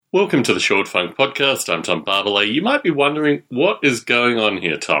Welcome to the Short Funk Podcast. I'm Tom Barbalet. You might be wondering, what is going on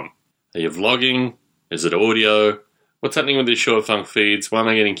here, Tom? Are you vlogging? Is it audio? What's happening with these Short Funk feeds? Why am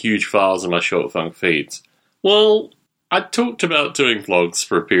I getting huge files in my Short Funk feeds? Well, I talked about doing vlogs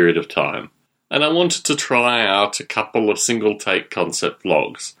for a period of time, and I wanted to try out a couple of single-take concept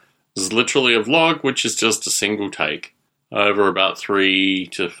vlogs. This is literally a vlog, which is just a single take, over about 3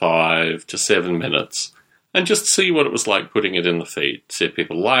 to 5 to 7 minutes. And just see what it was like putting it in the feed. See if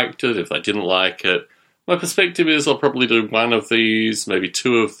people liked it, if they didn't like it. My perspective is I'll probably do one of these, maybe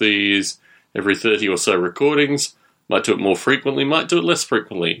 2 of these, every 30 or so recordings. Might do it more frequently, might do it less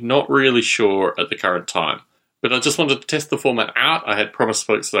frequently. Not really sure at the current time. But I just wanted to test the format out. I had promised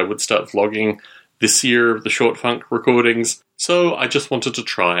folks that I would start vlogging this year of the Short Funk recordings. So I just wanted to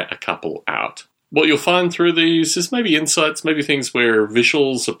try a couple out. What you'll find through these is maybe insights, maybe things where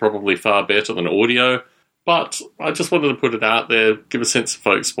visuals are probably far better than audio. But I just wanted to put it out there, give a sense of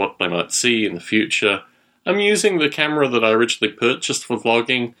folks what they might see in the future. I'm using the camera that I originally purchased for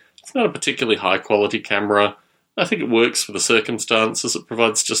vlogging. It's not a particularly high quality camera. I think it works for the circumstances. It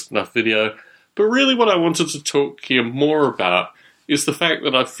provides just enough video. But really what I wanted to talk here more about is the fact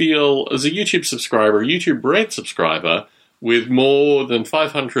that I feel as a YouTube subscriber, a YouTube Red subscriber, with more than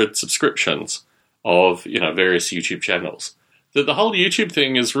 500 subscriptions of various YouTube channels, that the whole YouTube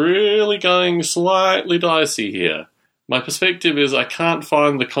thing is really going slightly dicey here. My perspective is I can't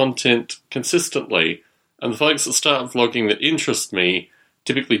find the content consistently, and the folks that start vlogging that interest me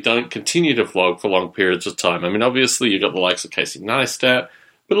typically don't continue to vlog for long periods of time. I mean, obviously you've got the likes of Casey Neistat,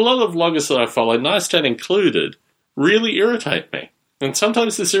 but a lot of vloggers that I follow, Neistat included, really irritate me. And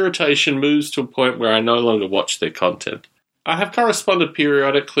sometimes this irritation moves to a point where I no longer watch their content. I have corresponded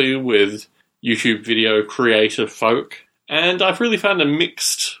periodically with YouTube video creative folk, and I've really found a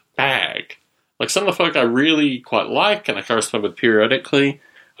mixed bag. Like some of the folk I really quite like and I correspond with periodically.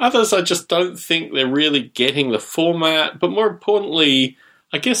 Others I just don't think they're really getting the format. But more importantly,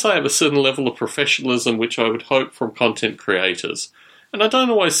 I guess I have a certain level of professionalism which I would hope from content creators. And I don't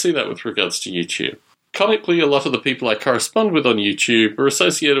always see that with regards to YouTube. Comically, a lot of the people I correspond with on YouTube are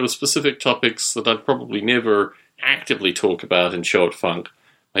associated with specific topics that I'd probably never actively talk about in Short Funk.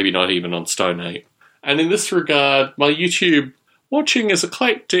 Maybe not even on Stone Ape. And in this regard, my YouTube watching is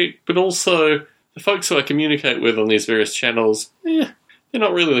eclectic, but also the folks who I communicate with on these various channels, they're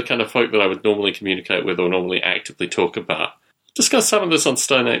not really the kind of folk that I would normally communicate with or normally actively talk about. Discuss some of this on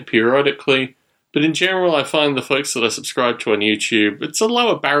Stone Ape periodically, but in general I find the folks that I subscribe to on YouTube, it's a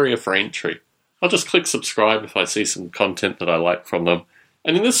lower barrier for entry. I'll just click subscribe if I see some content that I like from them.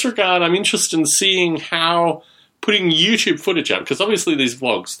 And in this regard, I'm interested in seeing how putting YouTube footage up, because obviously these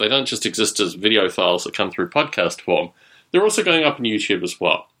vlogs, they don't just exist as video files that come through podcast form. They're also going up on YouTube as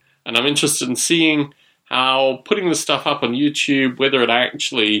well. And I'm interested in seeing how putting this stuff up on YouTube, whether it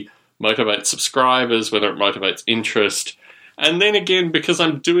actually motivates subscribers, whether it motivates interest. And then again, because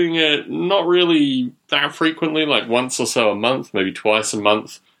I'm doing it not really that frequently, like once or so a month, maybe twice a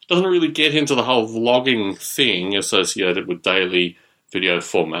month, doesn't really get into the whole vlogging thing associated with daily video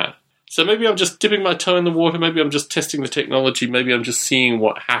format. So maybe I'm just dipping my toe in the water, maybe I'm just testing the technology, maybe I'm just seeing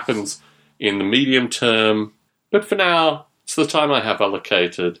what happens in the medium term. But for now, it's the time I have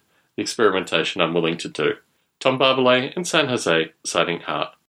allocated, the experimentation I'm willing to do. Tom Barbalet in San Jose, signing out.